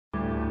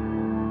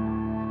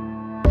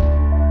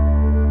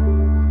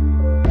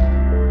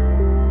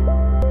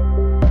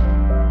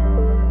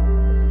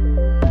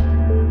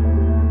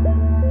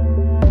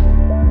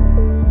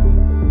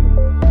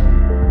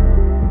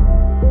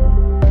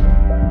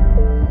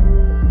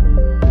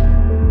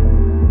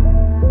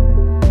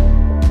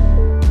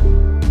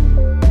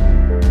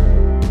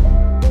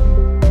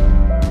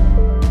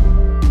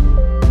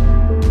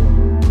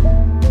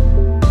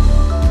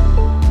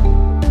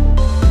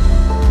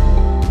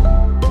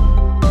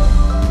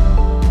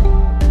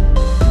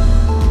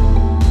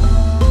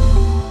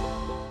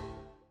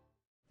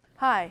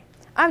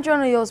I'm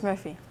Jonah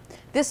Yoles-Murphy.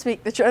 This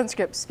week, the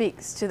Transcript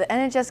speaks to the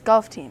NHS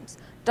golf teams,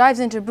 dives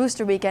into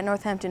Booster Week at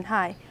Northampton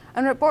High,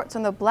 and reports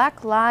on the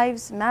Black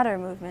Lives Matter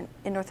movement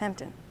in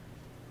Northampton.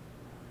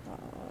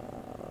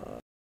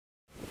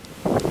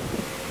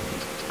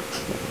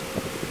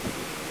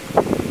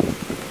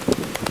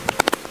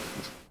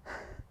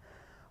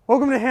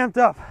 Welcome to Hamped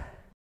Up.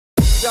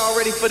 Y'all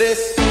ready for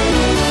this?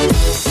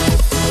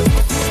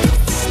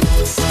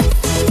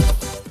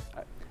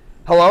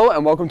 Hello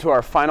and welcome to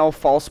our final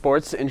fall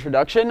sports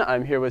introduction.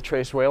 I'm here with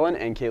Trace Whalen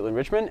and Caitlin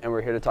Richmond, and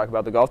we're here to talk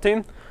about the golf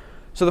team.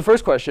 So the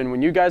first question,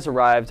 when you guys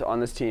arrived on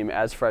this team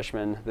as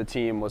freshmen, the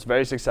team was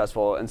very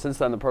successful, and since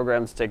then the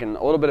program's taken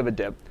a little bit of a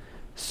dip.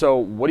 So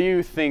what do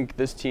you think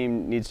this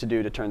team needs to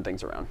do to turn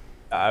things around?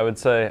 I would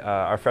say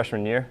our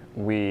freshman year,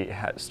 we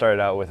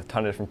started out with a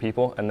ton of different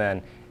people, and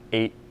then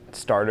 8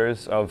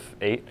 starters of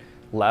 8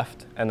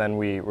 left, and then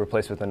we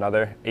replaced with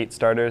another 8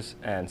 starters,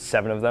 and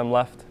 7 of them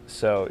left.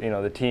 So, you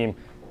know, the team,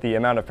 the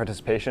amount of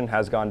participation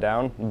has gone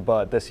down,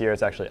 but this year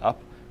it's actually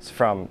up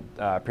from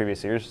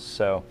previous years.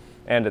 So,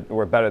 and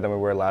we're better than we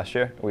were last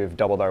year. We've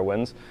doubled our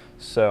wins.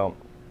 So,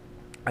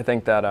 I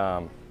think that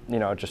you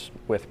know, just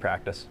with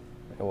practice,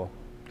 it will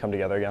come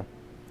together again.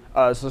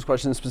 So this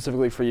question is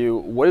specifically for you.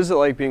 What is it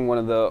like being one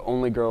of the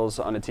only girls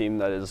on a team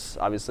that is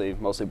obviously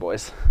mostly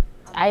boys?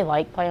 I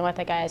like playing with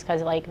the guys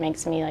because it like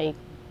makes me like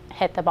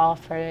hit the ball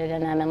further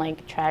than them and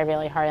like try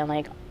really hard, and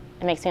like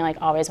it makes me like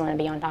always want to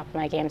be on top of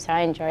my game, so I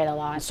enjoy it a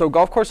lot. So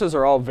golf courses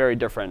are all very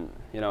different,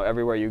 you know,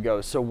 everywhere you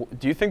go. So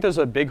do you think there's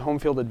a big home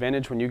field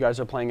advantage when you guys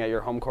are playing at your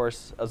home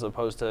course as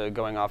opposed to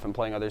going off and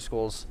playing other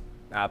schools?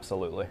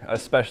 Absolutely,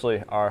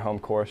 especially our home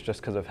course,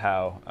 just because of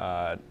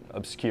how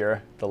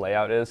obscure the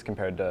layout is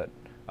compared to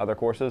other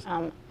courses.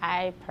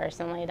 I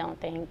personally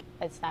don't think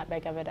it's that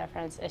big of a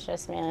difference. It's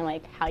just mainly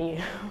like how you,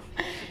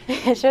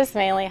 it's just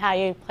mainly how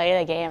you play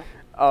the game.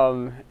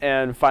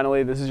 And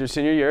finally, this is your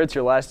senior year, it's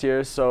your last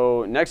year,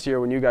 so next year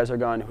when you guys are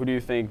gone, who do you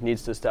think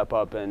needs to step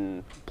up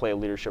and play a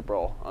leadership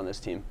role on this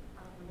team?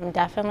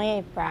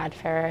 Definitely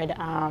Bradford,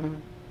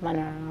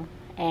 Monroe,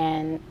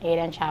 and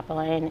Aiden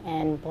Chaplain,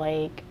 and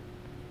Blake,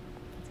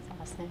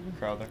 what's his last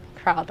name?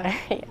 Crowther,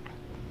 yeah.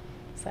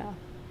 So.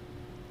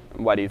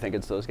 Why do you think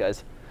it's those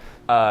guys?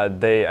 I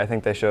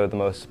think they showed the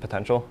most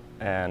potential,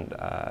 and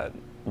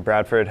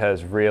Bradford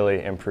has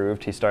really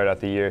improved. He started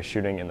out the year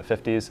shooting in the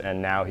 50s, and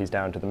now he's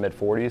down to the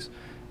mid-40s,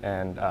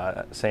 and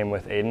same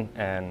with Aiden.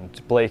 And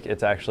Blake,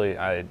 it's actually,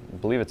 I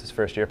believe it's his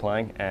first year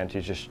playing, and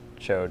he just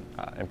showed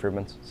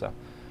improvements. So.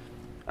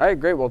 All right,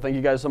 great. Well, thank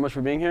you guys so much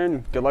for being here,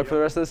 and good luck for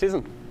the rest of the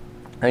season.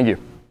 Thank you.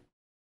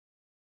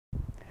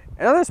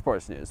 In other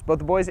sports news, both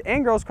the boys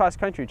and girls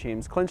cross-country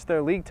teams clinched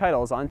their league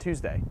titles on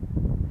Tuesday.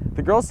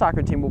 The girls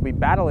soccer team will be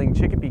battling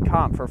Chicopee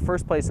Comp for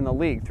first place in the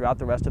league throughout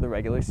the rest of the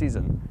regular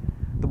season.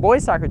 The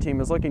boys soccer team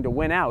is looking to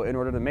win out in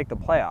order to make the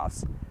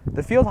playoffs.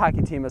 The field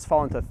hockey team has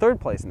fallen to 3rd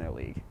place in their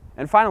league.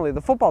 And finally,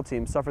 the football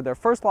team suffered their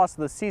first loss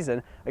of the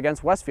season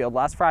against Westfield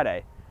last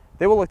Friday.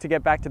 They will look to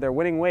get back to their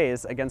winning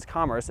ways against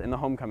Commerce in the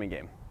homecoming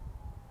game.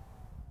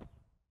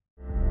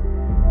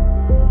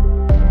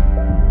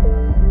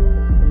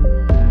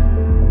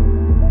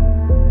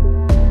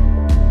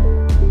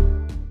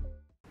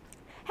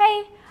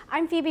 Hey,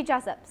 I'm Phoebe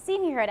Jessup,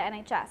 senior here at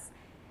NHS.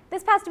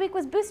 This past week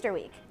was Booster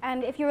Week,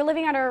 and if you were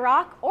living under a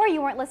rock or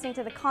you weren't listening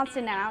to the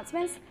constant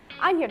announcements,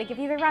 I'm here to give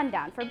you the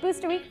rundown for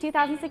Booster Week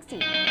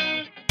 2016.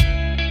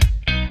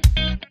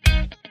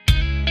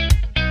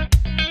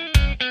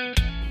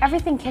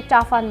 Everything kicked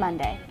off on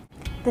Monday.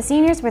 The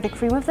seniors were the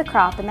cream of the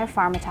crop in their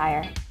farm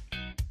attire.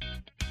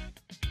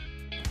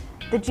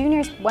 The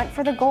juniors went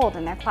for the gold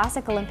in their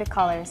classic Olympic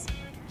colors.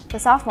 The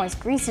sophomores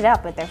greased it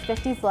up with their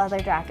 50s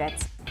leather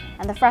jackets,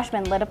 and the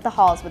freshmen lit up the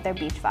halls with their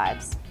beach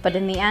vibes. But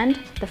in the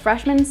end, the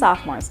freshmen and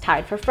sophomores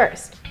tied for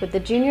first, with the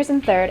juniors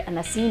in 3rd and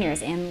the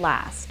seniors in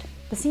last.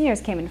 The seniors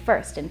came in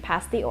first and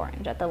passed the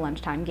orange at the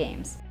lunchtime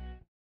games.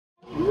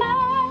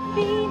 Might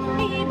be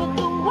me, but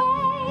the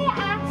way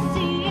I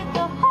see it,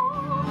 the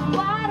whole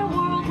wide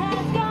world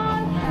has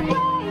gone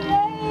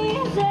crazy.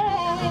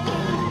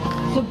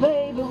 So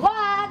baby,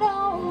 why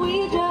don't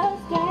we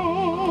just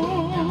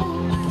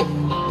dance?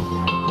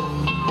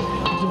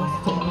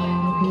 Just a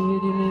little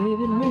bitty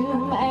living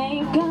room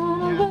ain't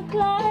gonna look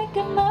like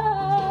a much.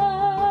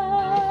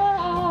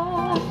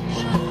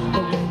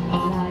 But when the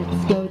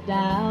lights go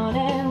down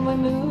and we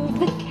move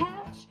the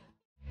couch.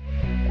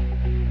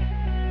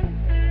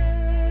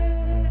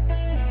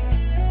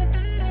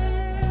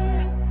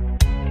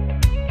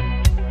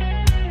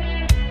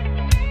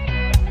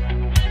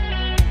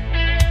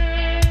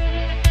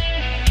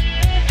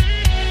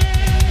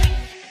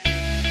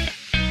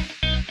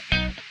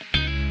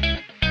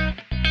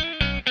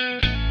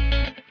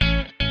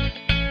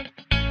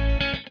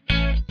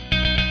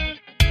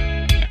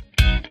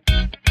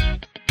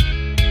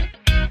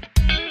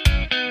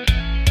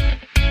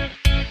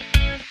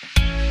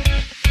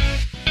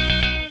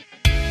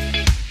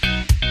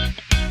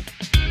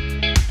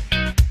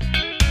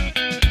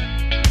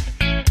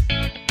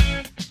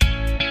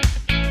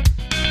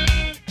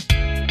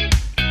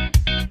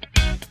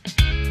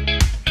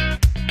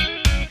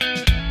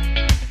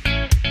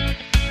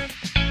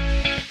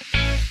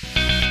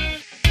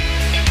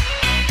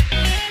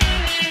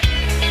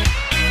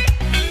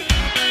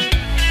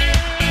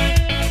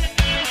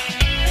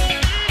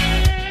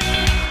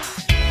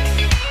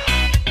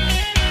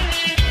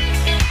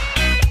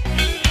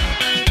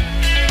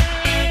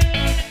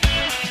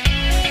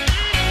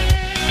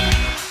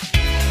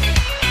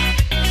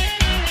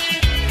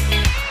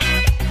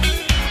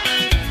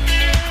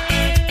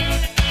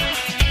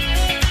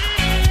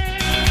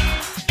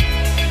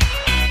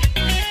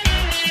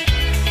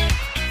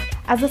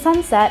 As the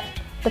sun set,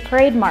 the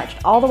parade marched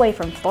all the way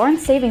from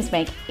Florence Savings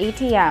Bank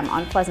ATM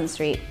on Pleasant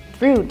Street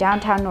through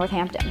downtown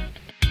Northampton.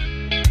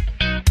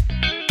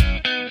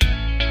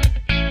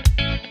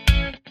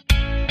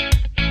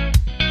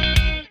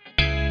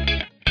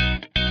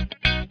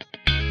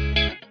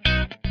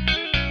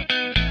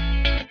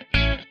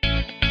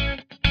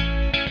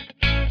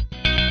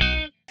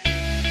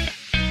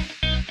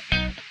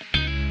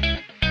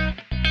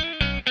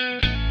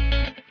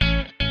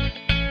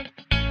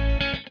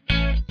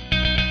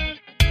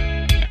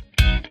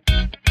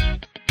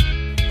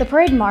 The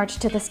parade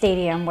marched to the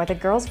stadium where the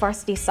girls'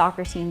 varsity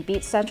soccer team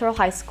beat Central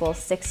High School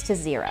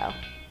 6-0.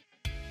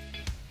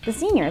 The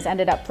seniors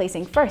ended up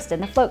placing first in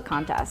the float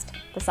contest,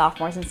 the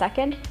sophomores in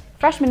second,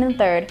 freshmen in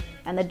third,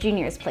 and the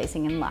juniors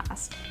placing in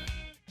last.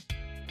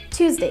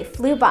 Tuesday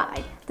flew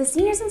by. The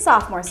seniors and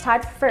sophomores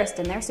tied for first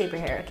in their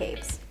superhero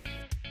capes.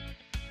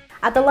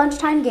 At the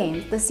lunchtime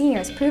games, the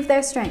seniors proved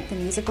their strength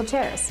in musical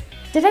chairs.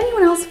 Did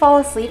anyone else fall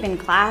asleep in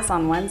class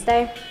on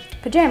Wednesday?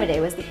 Pajama day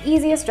was the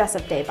easiest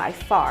dress-up day by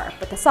far,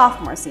 but the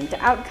sophomores seemed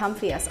to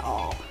out-comfy us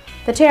all.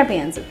 The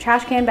champions of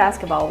trash can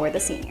basketball were the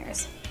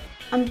seniors.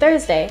 On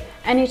Thursday,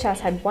 NHS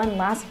had one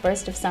last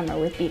burst of summer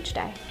with beach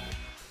day.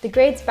 The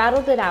grades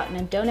battled it out in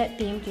a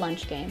donut-themed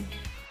lunch game.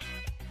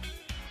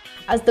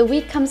 As the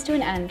week comes to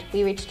an end,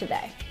 we reach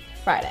today,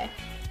 Friday.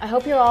 I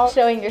hope you're all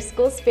showing your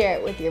school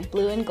spirit with your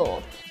blue and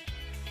gold.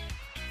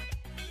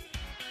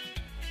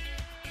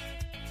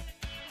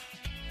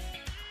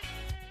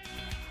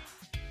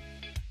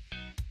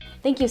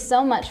 Thank you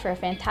so much for a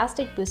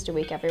fantastic Booster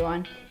Week,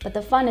 everyone, but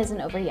the fun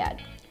isn't over yet.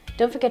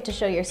 Don't forget to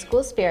show your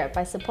school spirit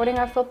by supporting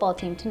our football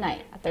team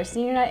tonight at their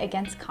senior night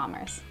against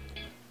Commerce.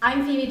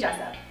 I'm Phoebe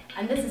Jessup,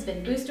 and this has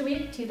been Booster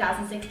Week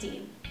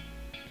 2016.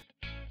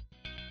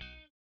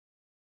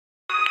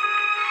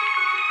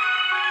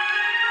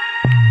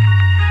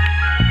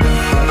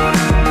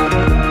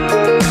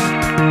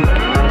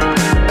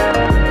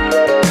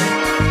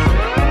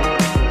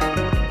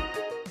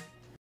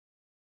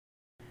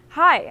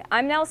 Hi,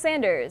 I'm Nell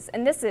Sanders,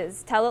 and this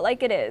is Tell It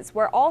Like It Is,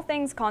 where all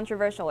things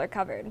controversial are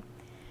covered.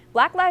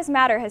 Black Lives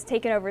Matter has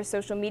taken over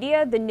social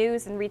media, the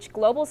news, and reached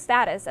global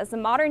status as the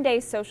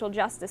modern-day social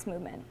justice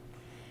movement.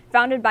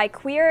 Founded by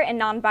queer and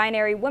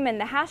non-binary women,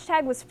 the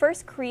hashtag was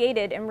first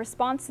created in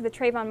response to the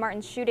Trayvon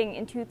Martin shooting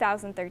in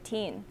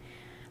 2013.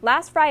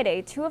 Last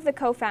Friday, two of the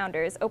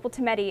co-founders, Opal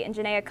Tometi and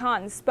Janaea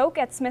Khan, spoke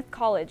at Smith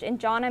College in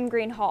John M.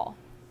 Green Hall.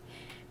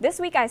 This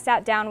week I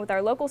sat down with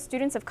our local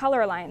Students of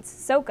Color Alliance,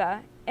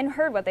 SOCA, and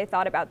heard what they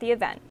thought about the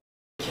event.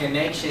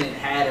 Connection it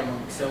had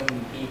among so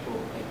many people,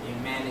 it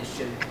managed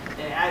to,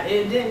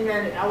 it didn't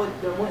manage, I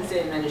wouldn't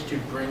say it managed to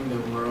bring the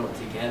world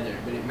together,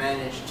 but it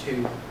managed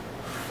to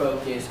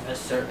focus a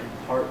certain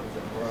part of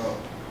the world.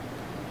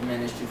 It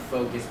managed to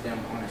focus them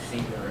on a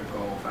singular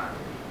goal finally,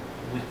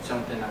 with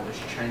something that was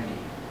trendy.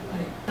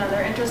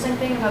 Another interesting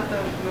thing about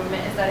the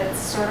movement is that it's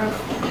sort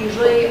of,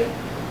 usually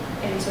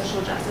in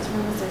social justice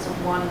movements, there's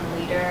one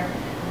leader,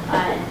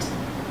 and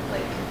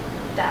like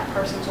that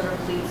person sort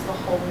of leads the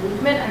whole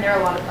movement, and there are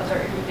a lot of other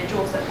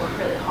individuals that work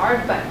really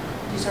hard, but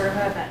you sort of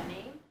have that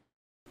name.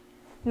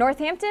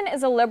 Northampton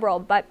is a liberal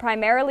but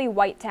primarily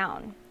white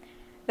town.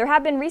 There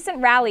have been recent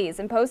rallies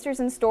and posters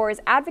in stores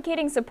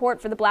advocating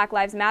support for the Black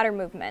Lives Matter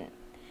movement.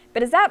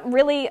 But is that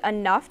really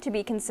enough to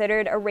be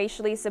considered a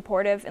racially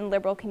supportive and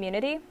liberal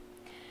community?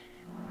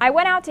 I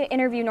went out to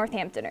interview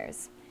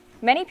Northamptoners.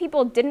 Many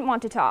people didn't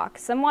want to talk,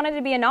 some wanted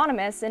to be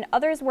anonymous, and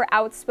others were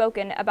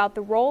outspoken about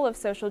the role of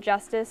social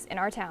justice in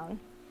our town.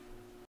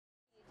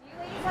 Do you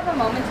ladies have a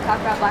moment to talk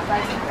about Black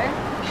Lives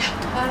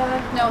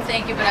Matter? No,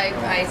 thank you, but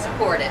I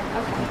support it.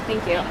 Okay,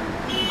 thank you.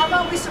 How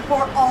about we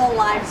support all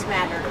lives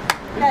matter?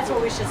 That's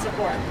what we should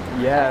support.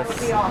 Yes. That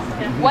would be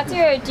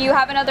awesome. Do you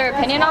have another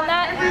opinion on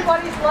that?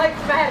 Everybody's life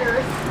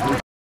matters.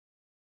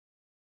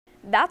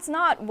 That's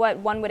not what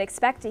one would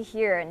expect to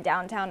hear in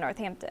downtown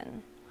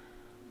Northampton.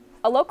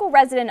 A local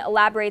resident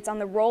elaborates on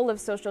the role of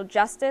social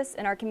justice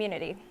in our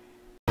community.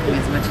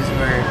 As much as we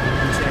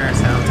consider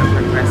ourselves a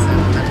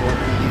progressive liberal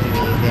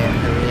community,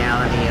 the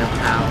reality of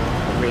how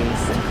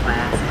race and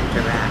class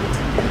interact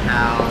and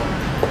how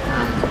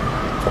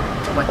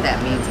what that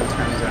means in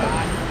terms of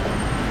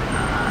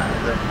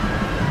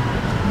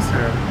the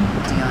sort of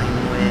dealing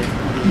with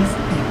these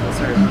people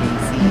sort of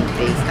being seen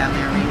based on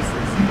their race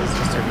is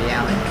just a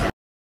reality.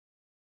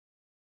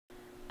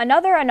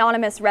 Another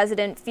anonymous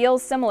resident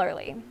feels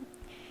similarly.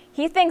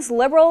 He thinks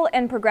liberal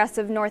and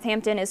progressive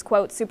Northampton is,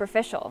 quote,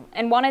 superficial,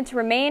 and wanted to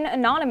remain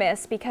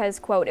anonymous because,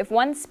 quote, if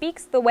one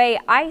speaks the way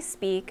I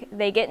speak,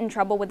 they get in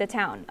trouble with the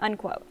town,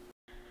 unquote.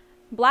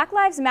 Black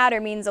Lives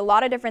Matter means a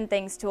lot of different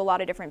things to a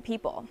lot of different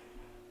people.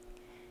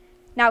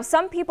 Now,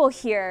 some people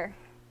hear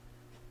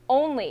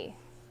only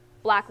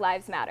Black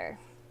Lives Matter.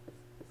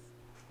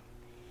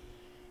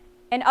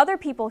 And other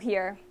people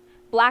hear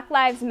Black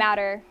Lives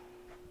Matter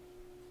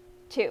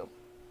too.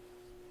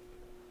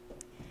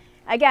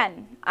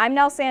 Again, I'm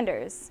Nell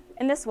Sanders,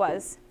 and this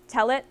was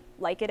Tell It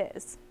Like It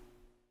Is.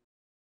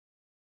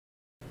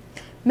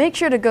 Make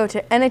sure to go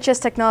to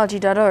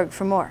nhstechnology.org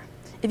for more.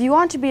 If you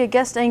want to be a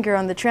guest anchor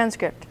on the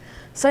Transcript,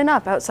 Sign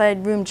up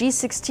outside room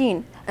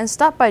G16 and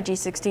stop by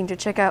G16 to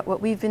check out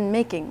what we've been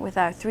making with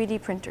our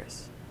 3D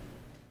printers.